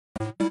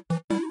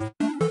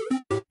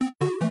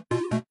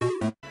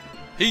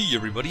Hey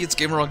everybody, it's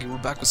Gameragi. We're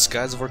back with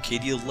Skies of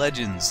Arcadia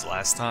Legends.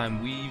 Last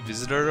time we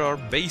visited our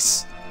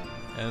base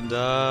and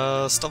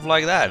stuff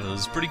like that. It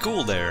was pretty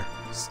cool there.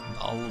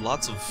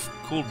 Lots of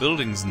cool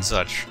buildings and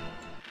such.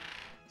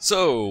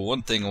 So,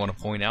 one thing I want to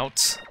point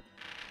out.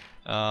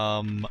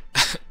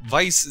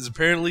 Vyse is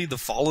apparently the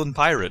fallen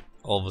pirate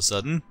all of a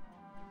sudden.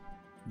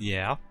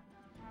 Yeah.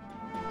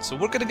 So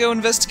we're gonna go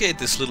investigate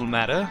this little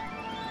matter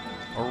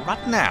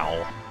right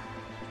now.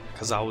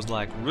 Because I was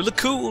like really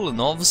cool,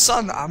 and all of a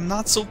sudden I'm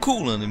not so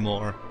cool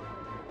anymore.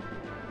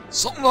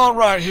 Something not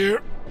right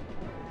here.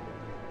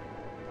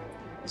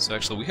 So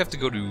actually we have to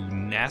go to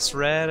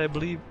Nasrad, I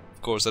believe.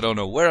 Of course I don't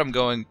know where I'm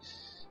going.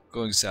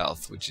 Going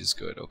south, which is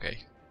good,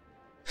 okay.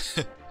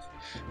 I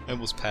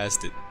almost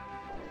passed it.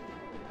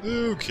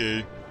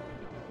 Okay.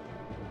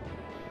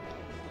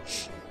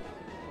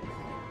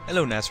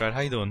 Hello Nasrad,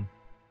 how you doing?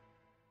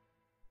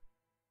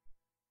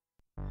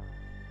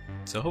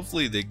 So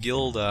hopefully the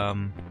guild,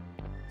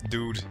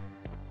 dude.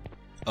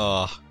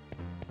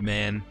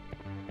 Man.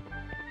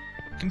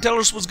 Can tell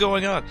us what's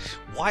going on.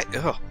 Why?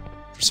 Ugh.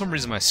 For some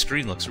reason my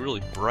screen looks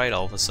really bright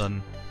all of a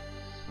sudden.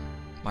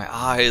 My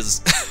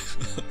eyes.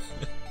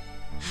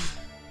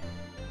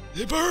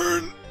 They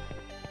burn!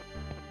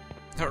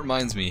 That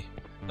reminds me.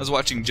 I was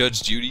watching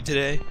Judge Judy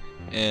today,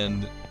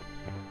 and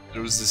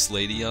there was this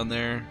lady on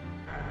there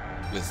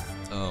with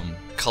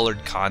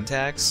colored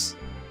contacts,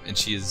 and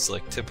she has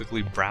like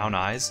typically brown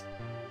eyes.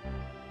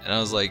 And I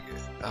was like,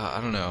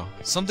 I don't know,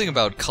 something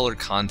about colored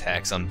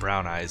contacts on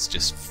brown eyes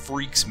just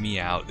freaks me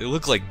out. They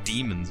look like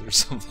demons or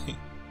something.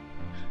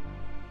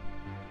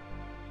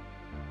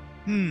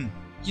 You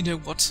know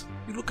what?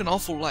 You look an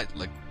awful lot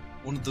like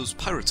one of those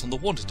pirates on the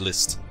wanted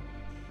list.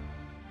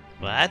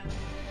 What?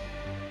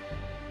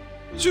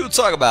 What you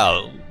talk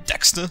about,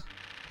 Dexter?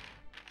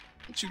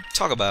 What you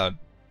talk about?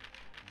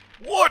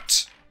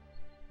 What?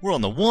 We're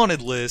on the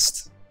wanted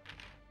list.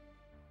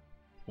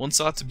 Once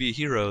thought to be a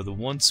hero, the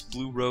once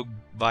blue rogue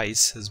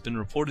Vyse has been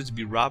reported to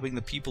be robbing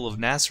the people of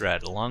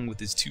Nasrad along with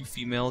his two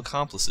female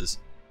accomplices.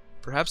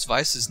 Perhaps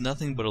Vyse is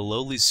nothing but a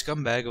lowly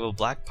scumbag of a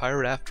black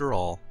pirate after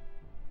all.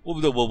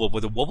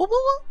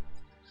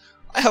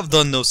 I have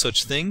done no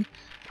such thing,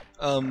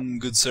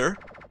 good sir.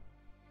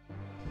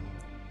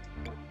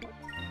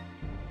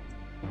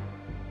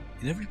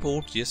 In every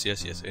port, yes,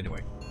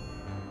 anyway.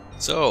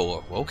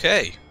 So,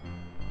 okay.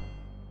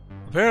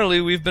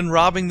 Apparently we've been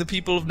robbing the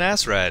people of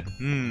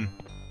Nasrad.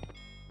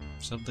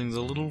 Something's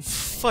a little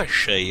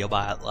fishy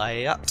about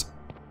that.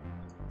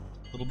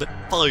 A little bit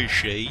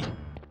fishy.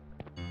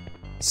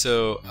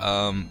 So,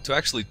 to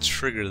actually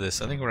trigger this,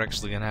 I think we're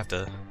actually gonna have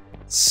to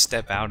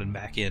step out and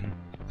back in.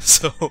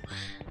 So,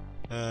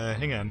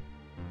 hang on.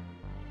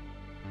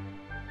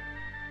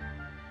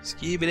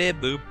 Skibidi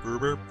boop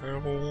boop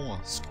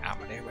boop.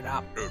 Skibidi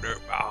boop boop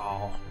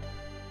boop.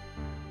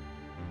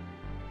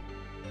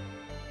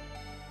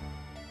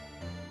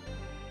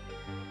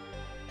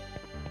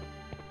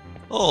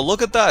 Oh,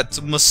 look at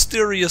that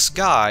mysterious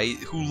guy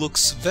who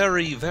looks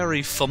very,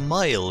 very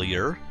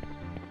familiar,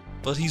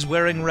 but he's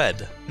wearing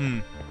red.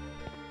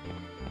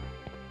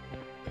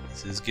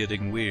 This is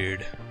getting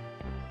weird.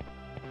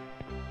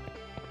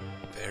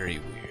 Very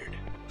weird.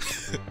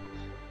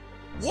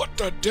 What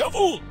the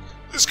devil?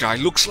 This guy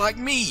looks like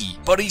me,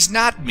 but he's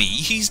not me.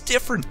 He's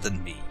different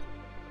than me.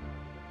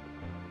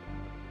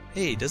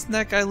 Hey, doesn't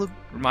that guy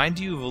remind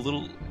you of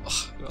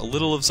a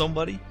little of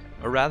somebody?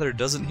 Or rather,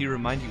 doesn't he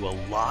remind you a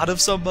lot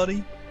of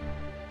somebody?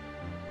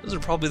 Those are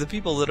probably the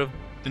people that have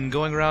been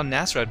going around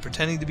Nasrad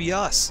pretending to be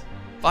us.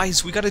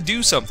 Vyse, we gotta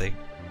do something.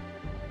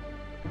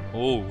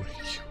 Oh,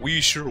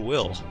 we sure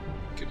will.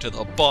 Get to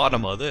the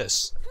bottom of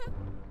this.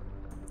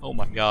 Oh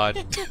my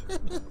god.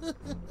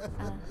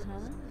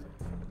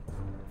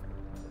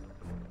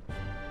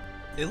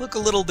 They look a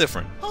little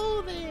different.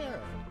 Oh there!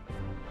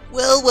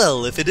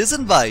 Well, if it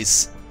isn't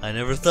Vyse. I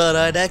never thought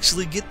I'd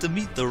actually get to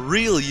meet the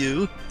real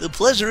you. The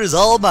pleasure is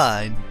all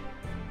mine.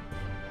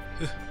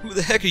 Who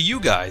the heck are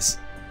you guys?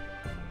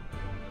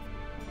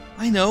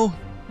 I know.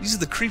 These are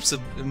the creeps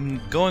that have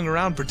been going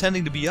around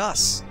pretending to be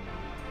us.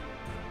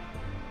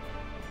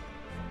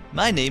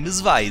 My name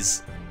is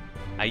Vyse.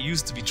 I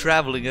used to be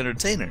traveling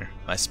entertainer.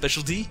 My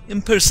specialty,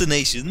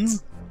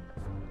 impersonations.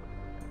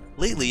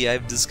 Lately,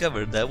 I've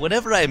discovered that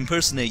whenever I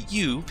impersonate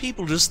you,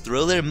 people just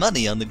throw their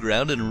money on the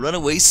ground and run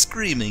away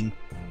screaming.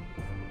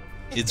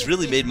 It's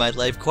really made my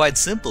life quite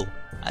simple.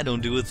 I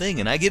don't do a thing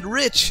and I get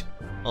rich.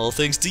 All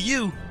thanks to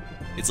you.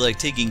 It's like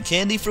taking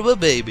candy from a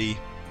baby.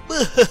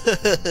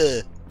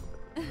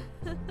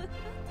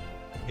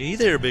 Hey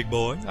there, big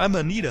boy. I'm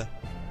Anita.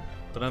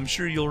 But I'm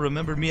sure you'll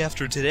remember me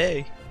after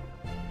today.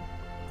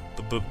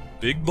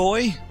 Big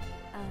boy?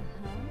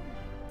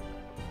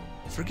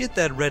 Forget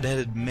that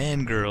red-headed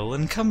man-girl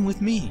and come with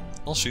me.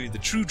 I'll show you the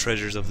true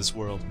treasures of this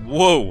world.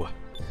 Whoa!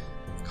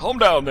 Calm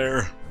down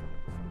there.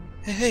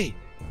 Hey.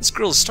 This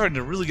girl is starting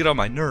to really get on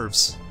my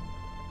nerves.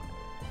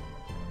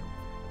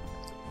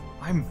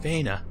 I'm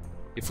Vena.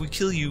 If we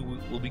kill you,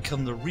 we'll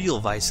become the real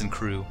Vyse and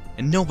crew,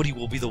 and nobody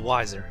will be the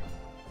wiser.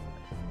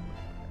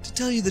 To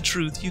tell you the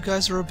truth, you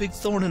guys are a big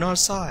thorn in our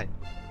side.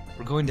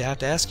 we're going to have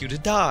to ask you to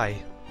die.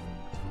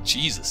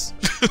 Jesus.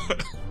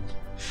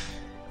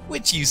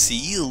 Which, you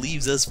see,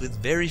 leaves us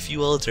with very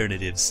few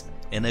alternatives,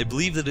 and I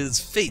believe that it is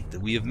fate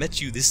that we have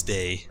met you this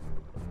day.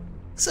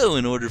 So,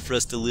 in order for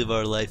us to live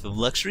our life of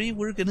luxury,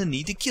 we're gonna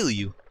need to kill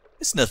you.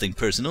 It's nothing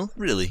personal,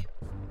 really.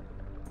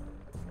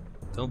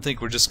 Don't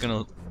think we're just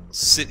gonna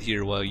sit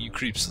here while you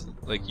creeps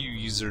like you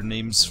use our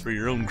names for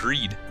your own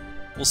greed.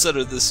 We'll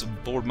settle this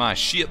aboard my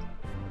ship.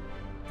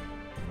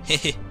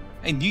 Hehe,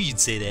 I knew you'd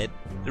say that.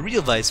 The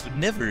real Vyse would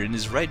never in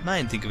his right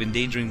mind think of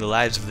endangering the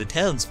lives of the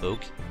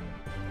townsfolk.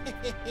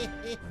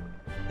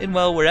 And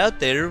while we're out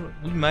there,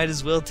 we might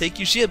as well take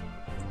your ship.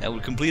 That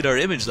would complete our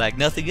image like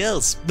nothing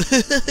else.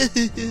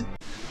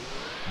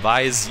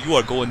 Vyse, you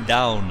are going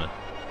down,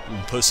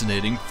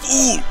 impersonating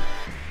fool!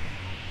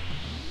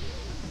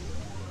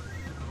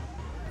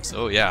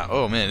 So yeah,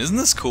 oh man, isn't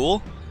this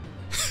cool?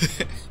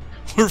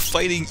 We're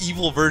fighting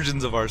evil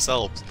versions of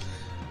ourselves.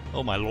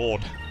 Oh my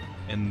lord.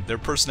 And their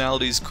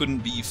personalities couldn't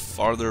be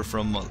farther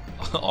from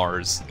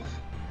ours.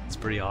 It's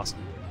pretty awesome.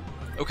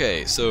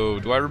 Okay, so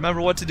do I remember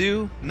what to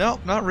do? No,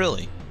 not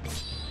really.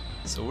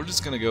 So we're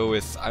just gonna go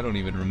with, I don't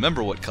even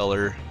remember what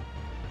color.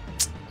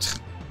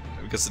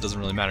 I guess it doesn't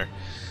really matter.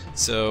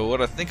 So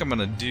what I think I'm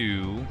gonna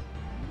do,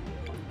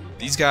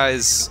 these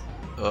guys,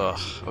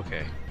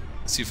 okay.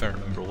 Let's see if I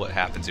remember what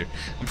happens here.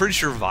 I'm pretty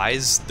sure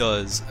Vyse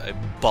does a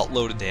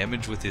buttload of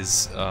damage with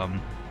his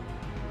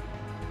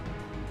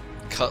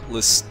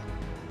cutlass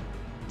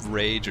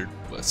rage or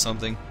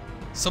something.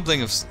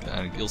 Something of,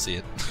 you'll see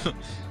it.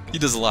 He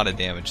does a lot of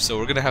damage, so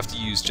we're gonna have to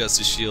use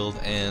Justice Shield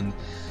and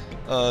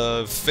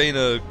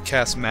Feina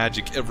casts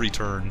magic every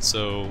turn,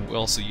 so we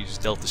also use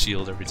Delta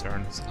Shield every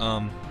turn.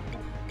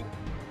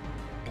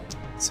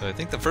 So I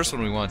think the first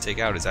one we want to take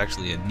out is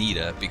actually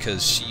Anita,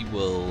 because she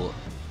will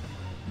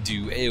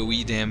do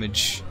AoE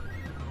damage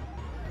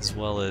as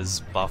well as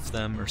buff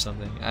them or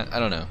something. I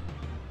don't know,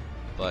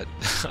 but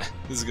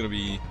this is gonna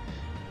be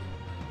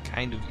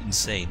kind of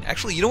insane.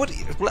 Actually, you know what?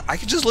 I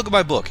could just look at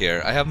my book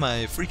here. I have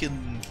my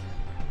freaking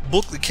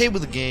book that came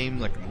with the game.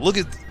 Like, look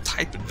at the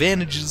type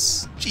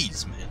advantages.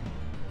 Jeez, man.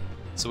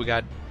 So we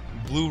got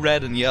blue,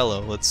 red, and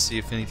yellow. Let's see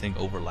if anything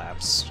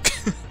overlaps.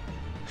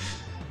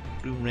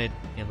 Blue, red,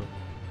 yellow.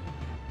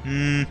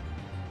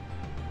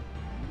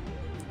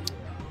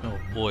 Oh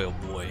boy, oh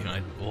boy.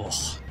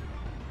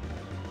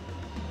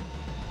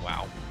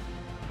 Wow.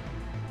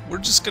 We're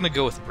just gonna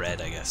go with red,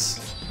 I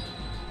guess.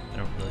 I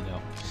don't really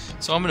know.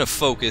 So I'm gonna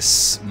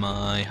focus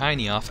my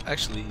Heine off.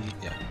 Actually,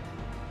 yeah.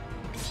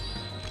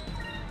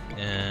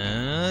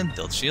 And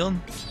Delta Shield.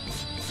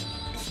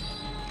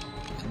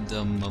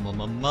 And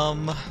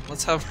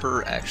let's have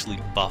her actually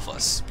buff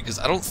us, because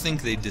I don't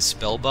think they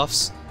dispel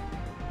buffs.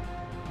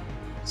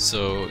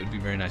 So it'd be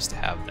very nice to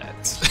have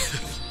that.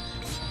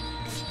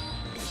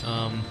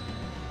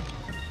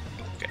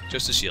 Okay,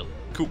 just a shield.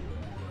 Cool.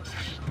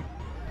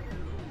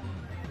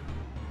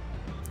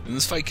 And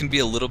this fight can be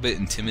a little bit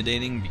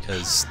intimidating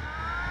because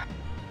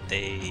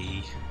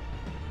they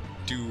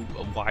do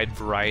a wide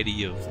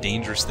variety of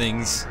dangerous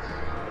things,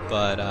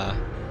 but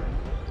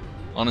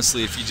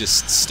honestly, if you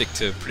just stick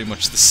to pretty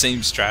much the same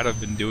strat I've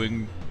been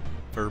doing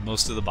for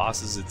most of the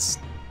bosses, it's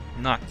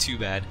not too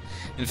bad.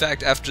 In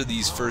fact, after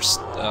these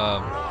first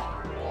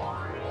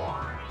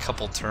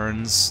couple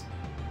turns,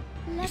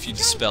 if you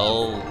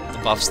dispel the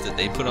buffs that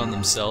they put on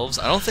themselves,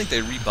 I don't think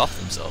they rebuff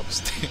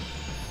themselves.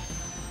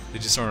 They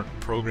just aren't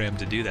programmed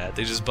to do that.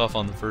 They just buff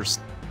on the first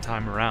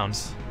time around.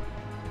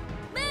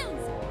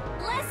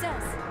 Bless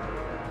us.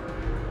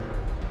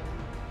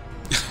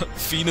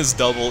 Feina's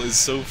double is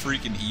so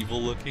freaking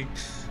evil looking.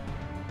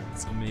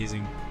 It's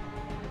amazing.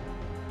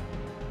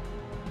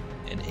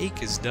 And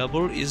Aka's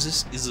double is a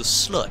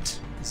slut.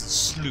 It's a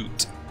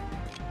sloot.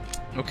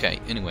 Okay,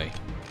 anyway.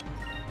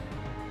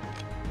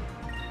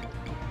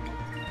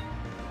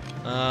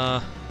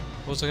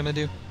 What was I gonna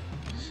do?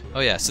 Oh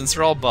yeah, since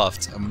they're all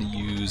buffed, I'm gonna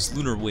use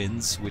Lunar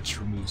Winds, which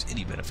removes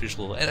any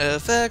beneficial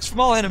effects from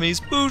all enemies.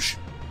 Boosh!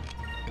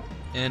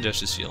 And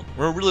Justice Shield.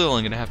 We're really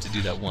only gonna have to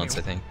do that once,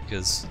 I think,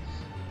 because,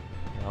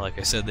 you know, like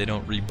I said, they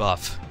don't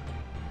rebuff.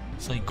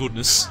 Thank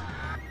goodness.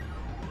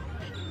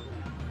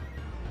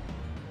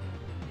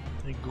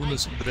 Thank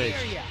goodness for the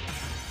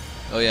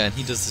Oh yeah, and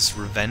he does this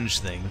revenge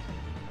thing.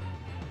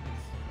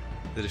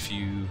 That if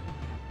you...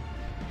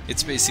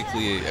 It's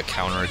basically a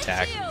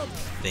counterattack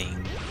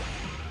thing.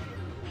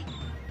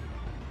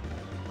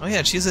 Oh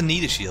yeah, she has a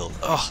Nita shield.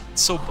 Oh,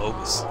 it's so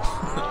bogus.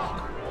 I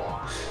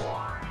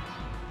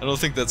don't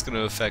think that's going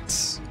to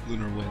affect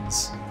Lunar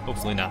Winds.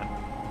 Hopefully not.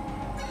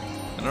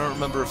 I don't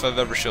remember if I've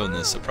ever shown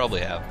this. I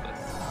probably have, but...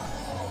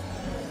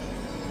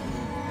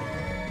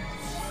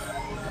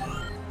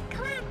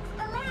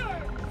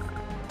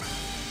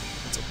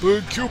 It's a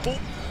big pupil.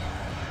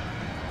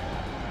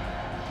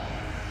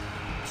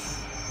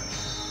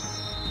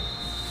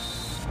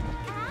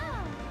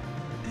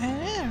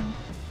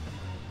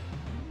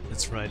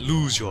 That's right,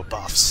 lose your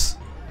buffs.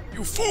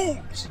 You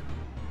fools!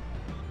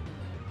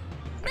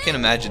 I can't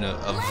imagine a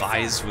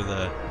Vyse with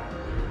a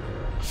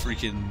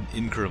freaking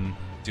Incrum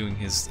doing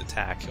his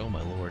attack. Oh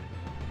my lord.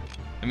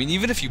 I mean,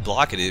 even if you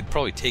block it, it'd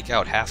probably take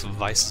out half of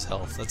Vyse's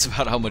health. That's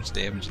about how much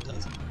damage it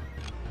does.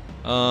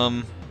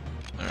 Alright,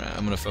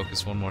 I'm gonna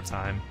focus one more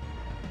time.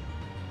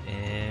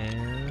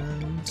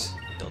 And...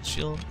 Belt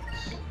shield.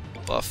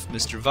 Buff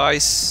Mr.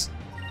 Vyse.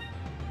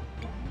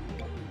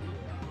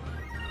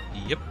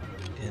 Yep.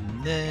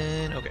 And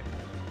then... okay.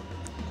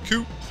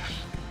 Cool.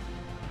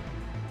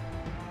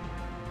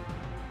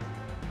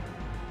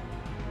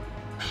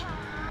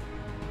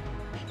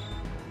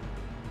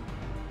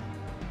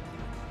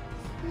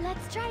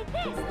 Let's try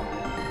this.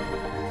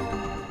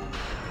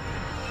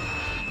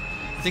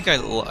 I think I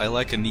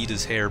like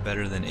Anita's hair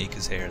better than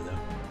Aka's hair, though.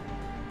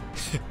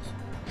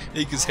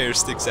 Aka's hair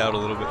sticks out a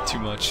little bit too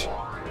much.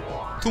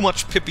 Too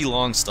much Pippi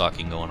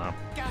Longstocking going on.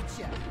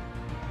 Gotcha.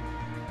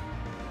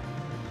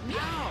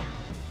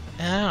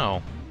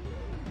 Ow.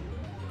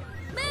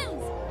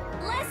 Moons,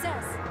 bless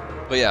us.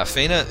 But yeah,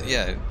 Feina,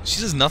 yeah,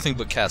 she does nothing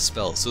but cast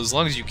spells, so as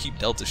long as you keep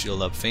Delta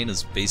Shield up,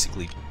 Feina's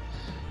basically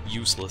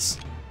useless.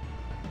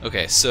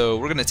 Okay, so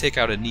we're gonna take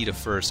out Anita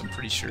first. I'm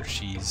pretty sure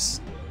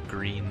she's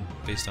green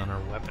based on her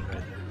weapon right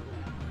there.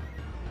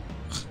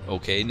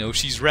 Okay, no,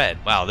 she's red.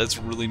 Wow, that's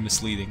really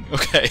misleading.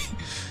 Okay.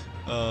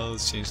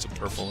 Let's change to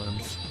purple then.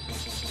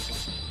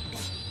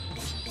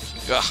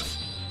 Ugh.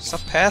 Stop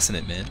passing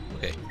it, man.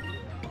 Okay.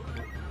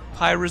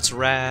 Pirate's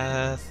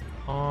Wrath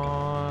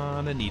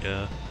on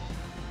Anita.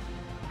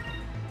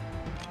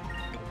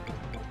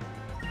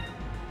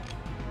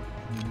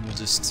 And we'll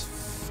just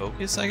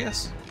focus, I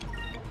guess?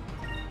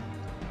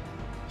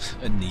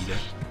 Anita.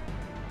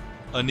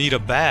 Anita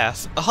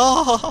Bath.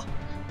 Ah,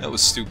 that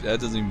was stupid. That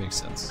doesn't even make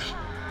sense.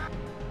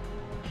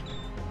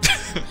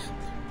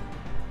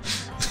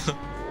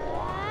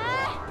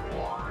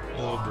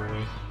 Oh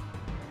boy.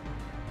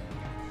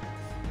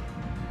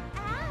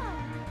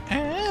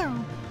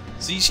 Ow.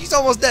 See, she's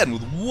almost dead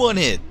with one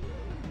hit.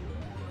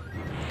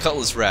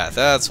 Cutlass Wrath.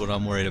 That's what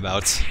I'm worried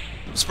about.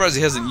 I'm surprised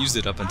he hasn't used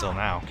it up until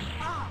now.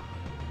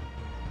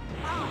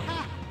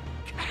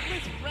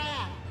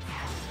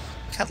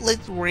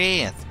 Cutlass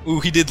Wrath. Ooh,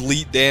 he did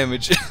lead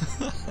damage.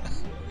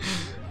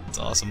 That's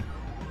awesome.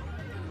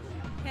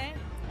 Okay.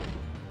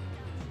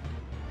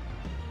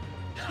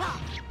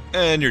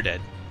 And you're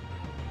dead.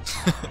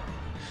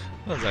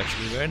 That was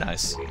actually very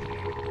nice.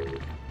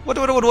 What?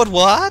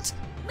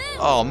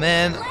 Oh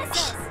man.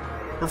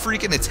 Her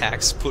freaking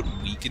attacks put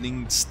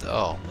weakening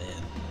oh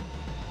man.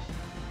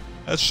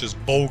 That's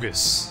just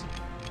bogus.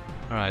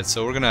 Alright,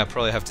 so we're gonna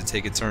probably have to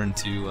take a turn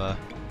to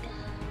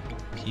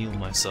heal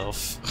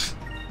myself.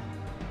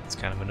 It's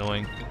kind of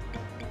annoying.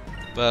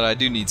 But I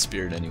do need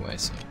spirit anyway,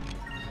 so.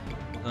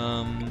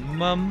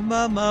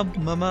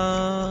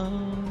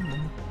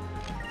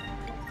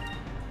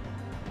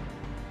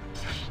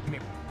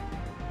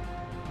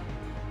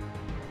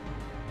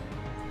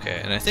 Okay,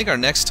 and I think our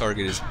next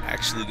target is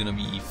actually gonna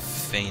be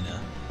Feina.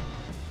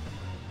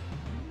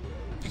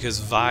 Because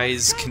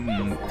Vyse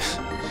can,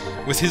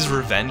 with his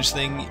revenge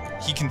thing,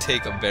 he can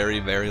take a very,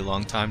 very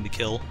long time to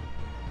kill.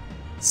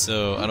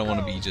 So I don't want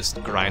to be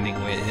just grinding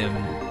away at him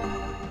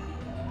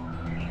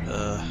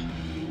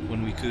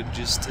when we could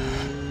just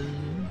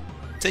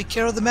take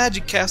care of the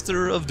magic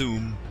caster of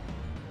doom.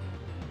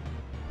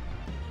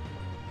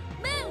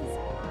 Moons,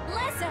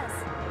 bless us.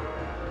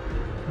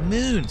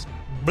 Moons,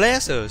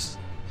 bless us.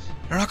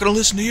 They're not gonna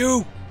listen to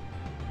you.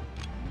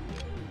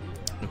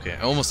 Okay,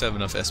 I almost have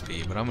enough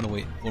SP, but I'm gonna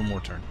wait one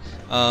more turn.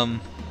 What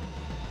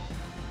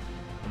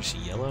is she,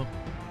 yellow?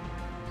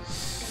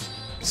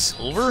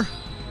 Silver?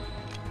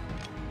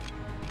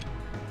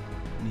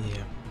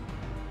 Yeah.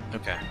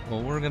 Okay,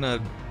 well we're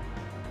gonna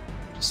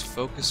just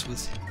focus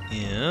with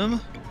him.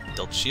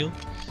 Delta shield.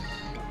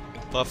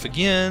 Buff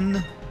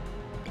again.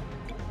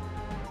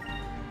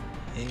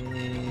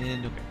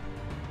 And okay.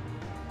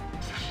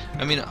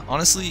 I mean,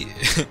 honestly,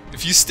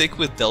 if you stick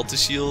with Delta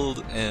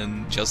Shield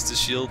and Justice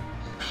Shield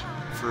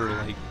for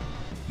like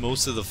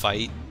most of the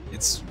fight,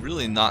 it's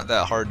really not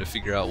that hard to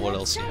figure out what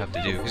else you have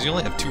to do, because you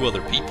only have 2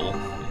 other people,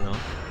 you know?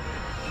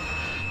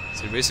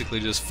 So you're basically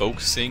just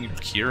focusing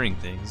and curing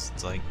things.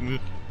 It's like,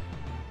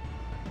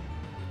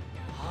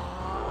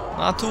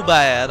 not too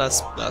bad, I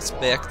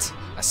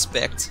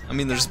expect. I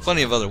mean, there's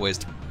plenty of other ways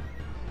to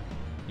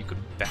you could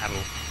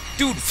battle.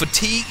 Dude,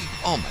 fatigue?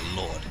 Oh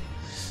my lord.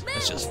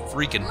 That's just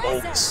freaking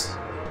bogus.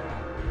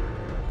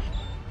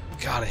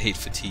 God, I hate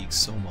fatigue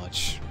so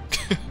much.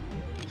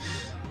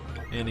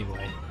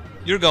 Anyway,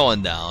 you're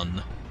going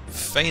down.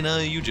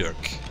 Feina, you jerk.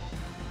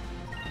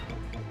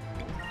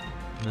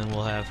 And then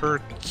we'll have her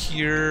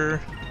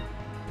cure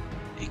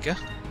Ika.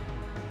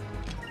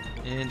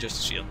 And just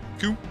a shield.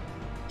 Cool.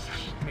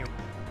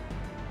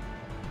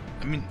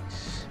 I mean,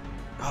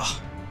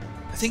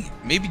 I think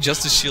maybe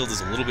Justice Shield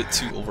is a little bit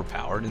too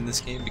overpowered in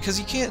this game, because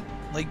you can't,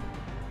 like,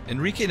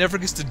 Enrique never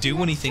gets to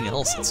do anything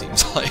else, it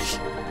seems like.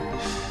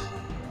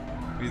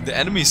 I mean, the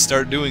enemies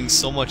start doing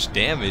so much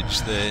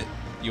damage that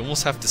you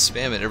almost have to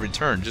spam it every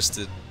turn just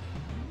to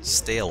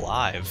stay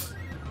alive.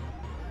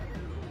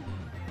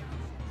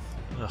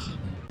 Ugh.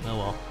 Oh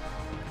well.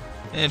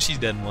 And she's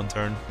dead in one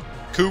turn.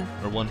 Cool.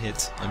 Or one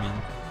hit, I mean.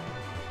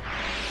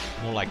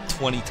 More like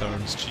 20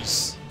 turns,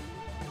 jeez.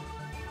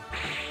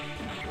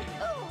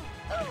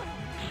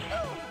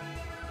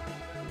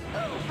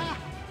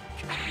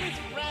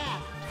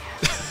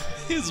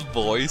 His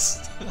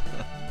voice.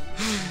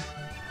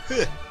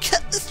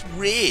 Cut this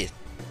red.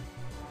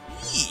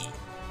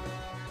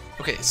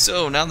 Okay,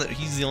 so now that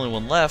he's the only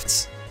one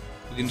left,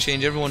 we can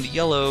change everyone to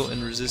yellow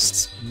and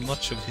resist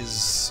much of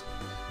his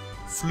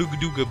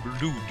flugadooga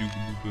blue.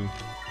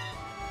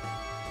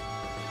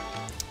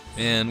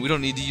 And we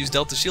don't need to use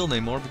Delta Shield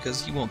anymore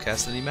because he won't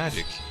cast any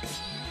magic,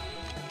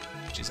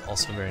 which is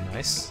also very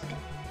nice.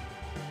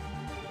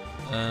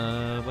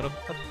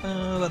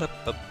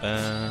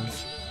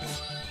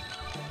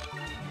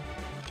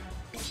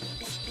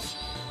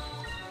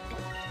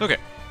 Okay,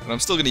 but I'm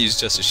still going to use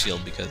Justice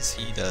Shield because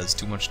he does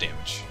too much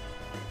damage.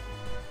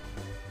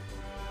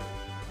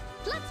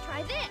 Let's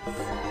try this.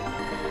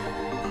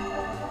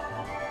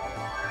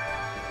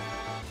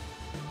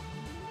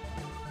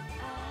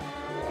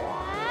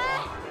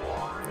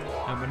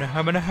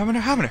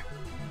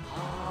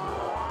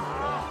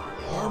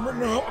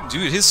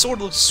 Dude, his sword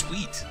looks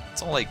sweet.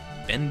 It's all like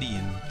bendy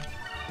and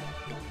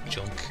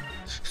junk.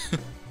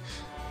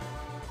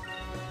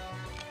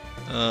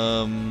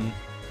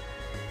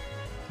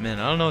 Man,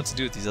 I don't know what to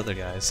do with these other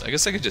guys. I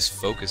guess I could just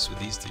focus with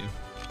these two.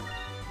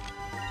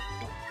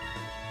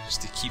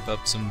 Just to keep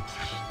up some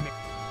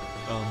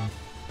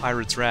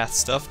Pirate's Wrath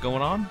stuff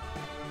going on.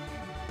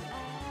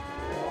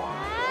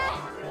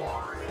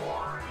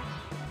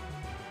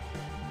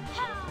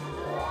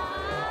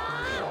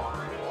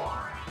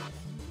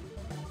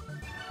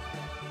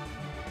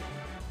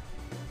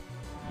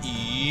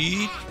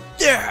 Eat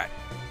that!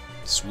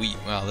 Sweet.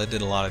 Wow, that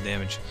did a lot of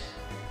damage.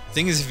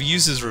 Thing is, if he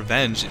uses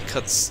revenge, it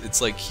cuts. It's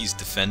like he's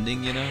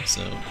defending, you know.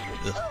 So,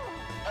 ugh.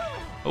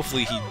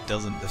 Hopefully he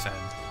doesn't defend.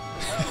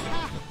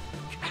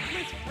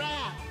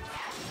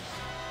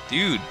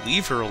 Dude,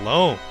 leave her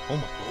alone. Oh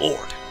my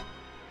lord.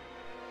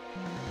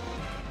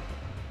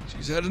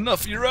 She's had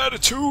enough of your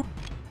attitude.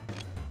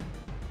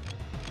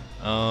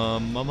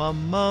 Man,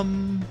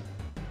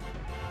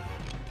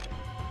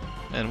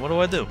 what do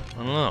I do? I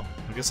don't know.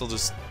 I guess I'll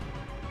just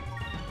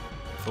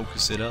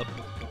focus it up.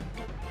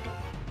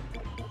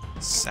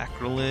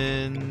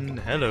 Sacralin,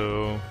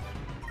 hello.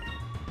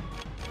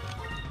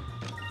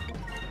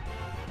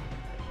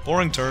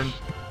 Boring turn.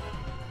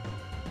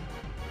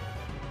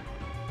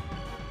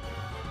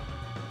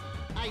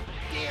 I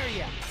dare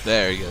ya.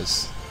 There he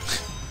goes.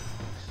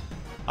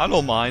 I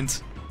don't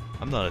mind.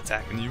 I'm not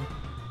attacking you.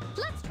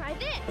 Let's try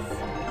this.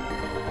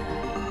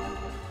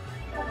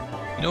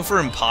 You know, for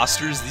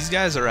imposters, these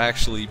guys are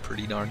actually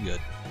pretty darn good.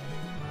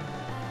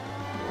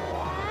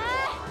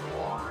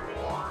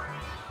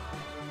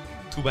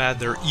 Too bad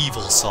they're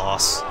evil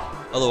sauce.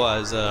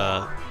 Otherwise,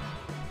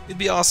 it'd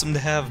be awesome to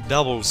have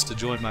doubles to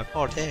join my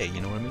party,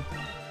 you know what I mean?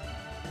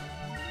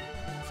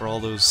 For all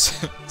those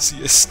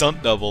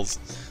stunt doubles.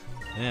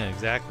 Yeah,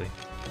 exactly.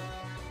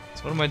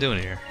 So what am I doing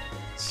here?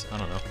 I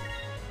don't know.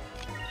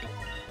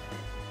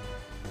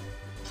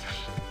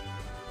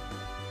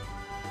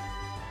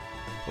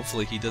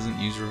 Hopefully he doesn't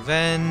use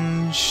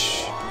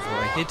revenge before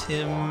I hit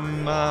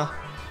him.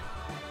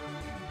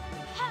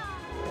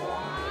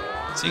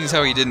 Seeing as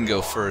how he didn't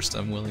go first,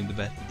 I'm willing to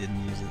bet he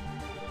didn't use it.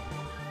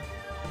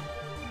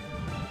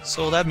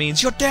 So that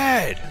means you're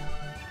dead!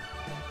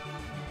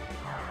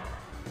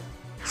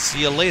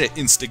 See you later,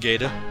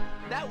 Instigator.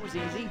 That was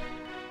easy.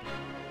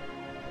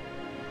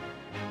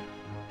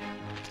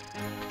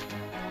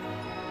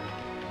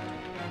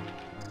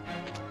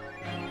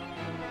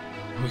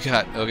 We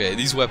got, okay,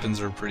 these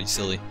weapons are pretty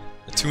silly.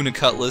 A tuna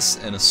cutlass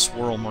and a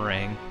swirl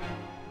meringue.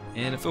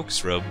 And a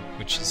focus robe,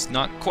 which is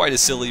not quite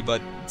as silly,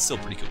 but it's still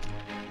pretty cool.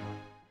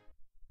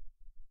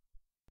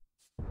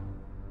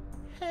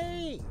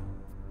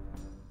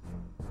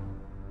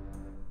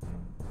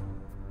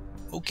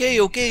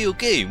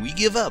 Okay, we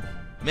give up.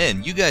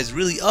 Man, you guys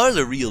really are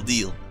the real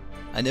deal.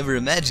 I never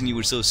imagined you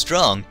were so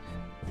strong.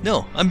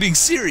 No, I'm being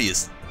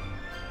serious.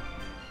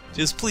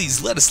 Just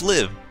please, let us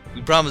live.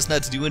 We promise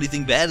not to do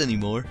anything bad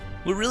anymore.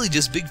 We're really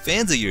just big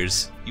fans of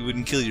yours. You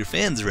wouldn't kill your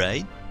fans,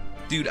 right?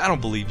 Dude, I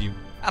don't believe you.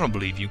 I don't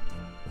believe you.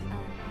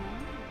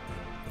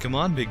 Come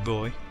on, big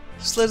boy.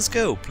 Just let us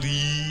go,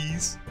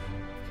 please.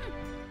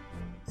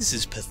 This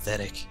is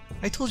pathetic.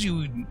 I told you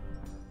we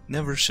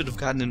never should have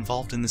gotten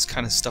involved in this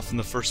kind of stuff in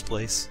the first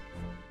place.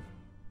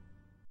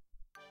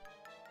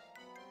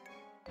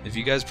 If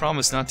you guys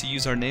promise not to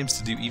use our names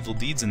to do evil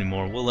deeds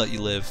anymore, we'll let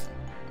you live.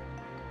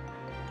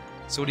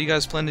 So what do you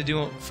guys plan to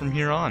do from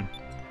here on?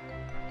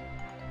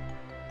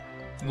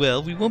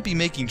 Well, we won't be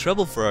making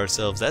trouble for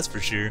ourselves, that's for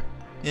sure.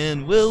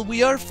 And, well,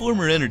 we are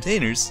former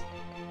entertainers.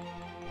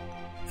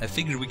 I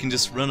figured we can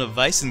just run a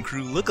Vyse and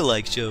crew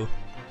look-alike show.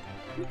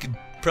 We could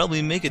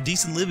probably make a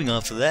decent living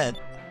off of that.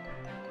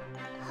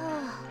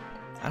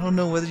 I don't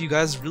know whether you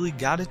guys really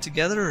got it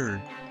together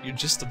or you're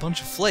just a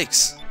bunch of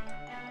flakes.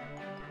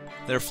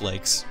 They're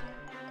flakes.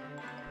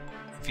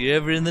 If you're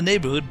ever in the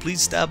neighborhood,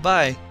 please stop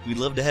by. We'd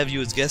love to have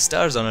you as guest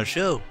stars on our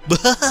show.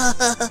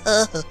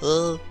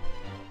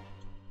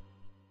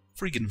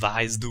 Freaking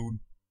Vize, dude.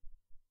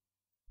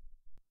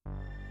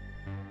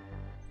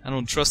 I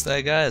don't trust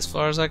that guy as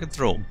far as I can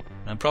throw him.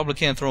 I probably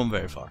can't throw him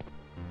very far.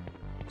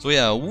 So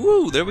yeah,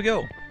 woo, there we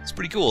go. It's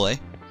pretty cool, eh?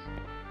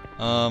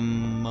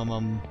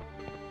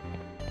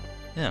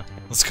 Yeah,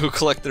 let's go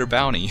collect their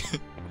bounty.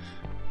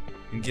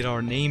 And get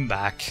our name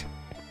back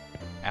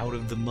out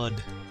of the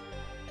mud.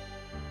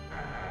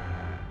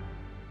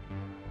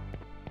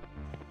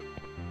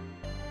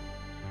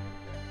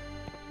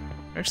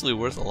 Actually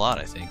worth a lot,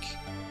 I think.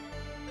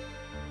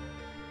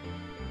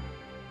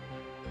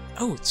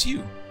 Oh, it's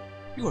you.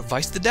 You are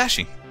Vyse the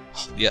Dashing.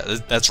 Oh, yeah,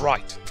 that's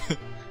right.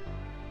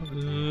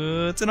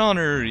 It's an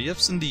honor.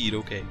 Yes, indeed.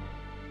 Okay.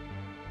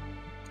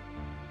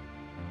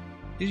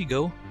 Here you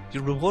go.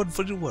 Your reward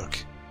for your work.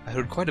 I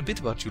heard quite a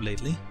bit about you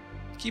lately.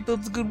 Keep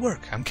up the good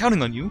work. I'm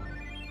counting on you.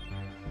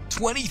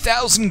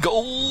 20,000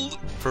 gold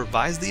for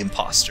Vyse the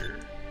Imposter.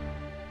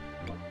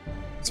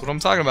 That's what I'm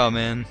talking about,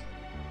 man.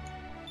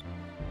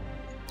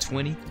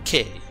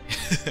 20k.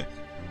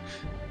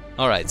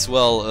 Alright, so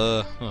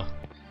well,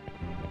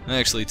 that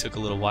actually took a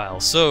little while,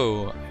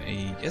 so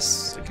I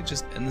guess I could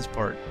just end this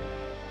part.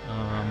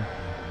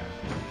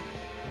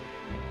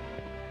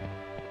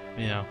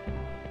 Yeah.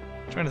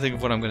 I'm trying to think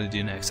of what I'm gonna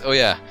do next. Oh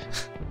yeah,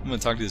 I'm gonna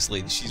talk to this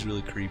lady. She's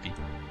really creepy.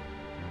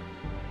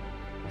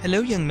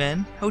 Hello, young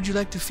man. How would you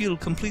like to feel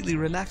completely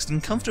relaxed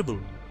and comfortable?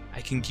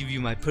 I can give you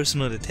my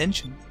personal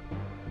attention.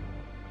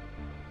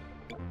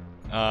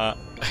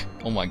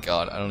 Oh my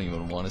god, I don't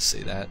even want to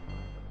say that.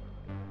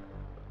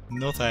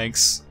 No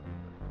thanks.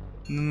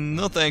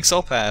 No thanks,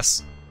 I'll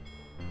pass.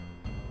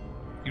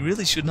 You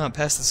really should not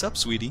pass this up,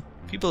 sweetie.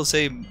 People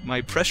say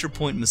my pressure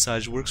point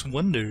massage works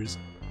wonders.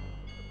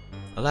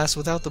 Alas,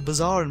 without the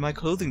bazaar and my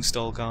clothing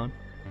stall gone,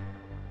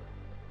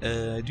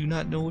 I do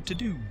not know what to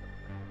do.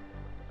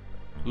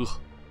 Ugh.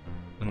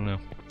 I don't know.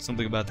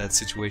 Something about that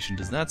situation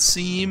does not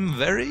seem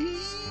very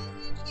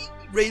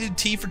rated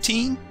T for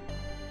teen.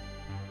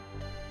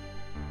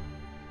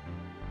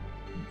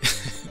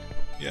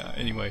 Yeah,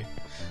 anyway.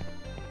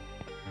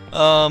 What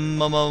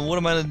am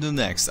I gonna do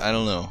next? I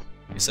don't know.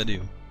 Yes, I do.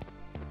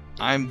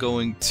 I'm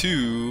going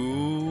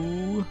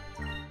to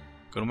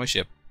go to my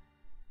ship.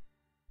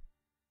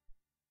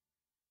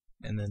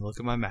 And then look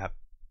at my map.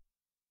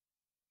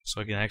 So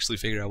I can actually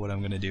figure out what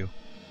I'm gonna do.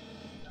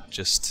 Not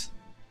just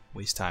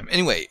waste time.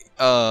 Anyway,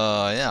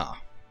 yeah.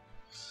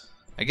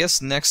 I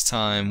guess next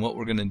time what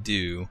we're gonna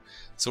do...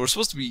 So we're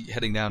supposed to be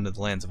heading down to the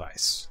lands of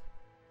ice.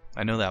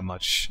 I know that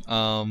much.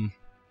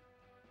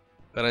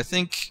 But I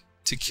think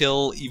to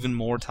kill even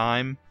more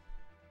time,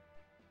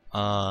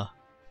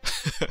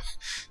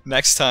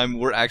 next time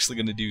we're actually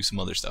going to do some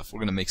other stuff. We're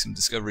going to make some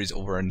discoveries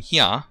over in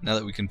here, now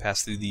that we can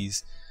pass through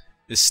this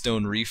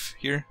stone reef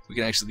here. We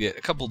can actually get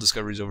a couple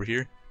discoveries over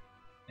here.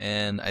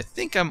 And I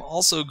think I'm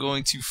also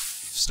going to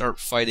start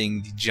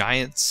fighting the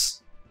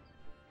giants,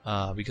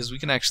 because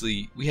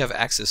we have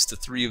access to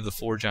 3 of the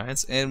 4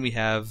 giants, and we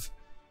have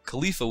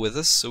Khalifa with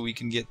us, so we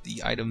can get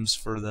the items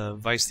for the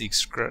Vyse the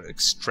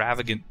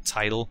Extravagant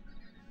title.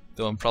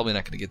 Though I'm probably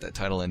not going to get that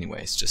title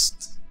anyway. It's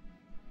just,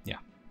 yeah.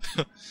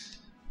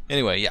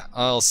 Anyway, yeah,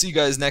 I'll see you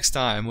guys next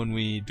time when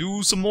we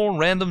do some more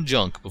random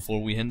junk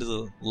before we head to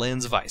the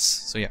lands of ice.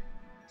 So yeah,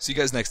 see you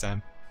guys next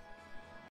time.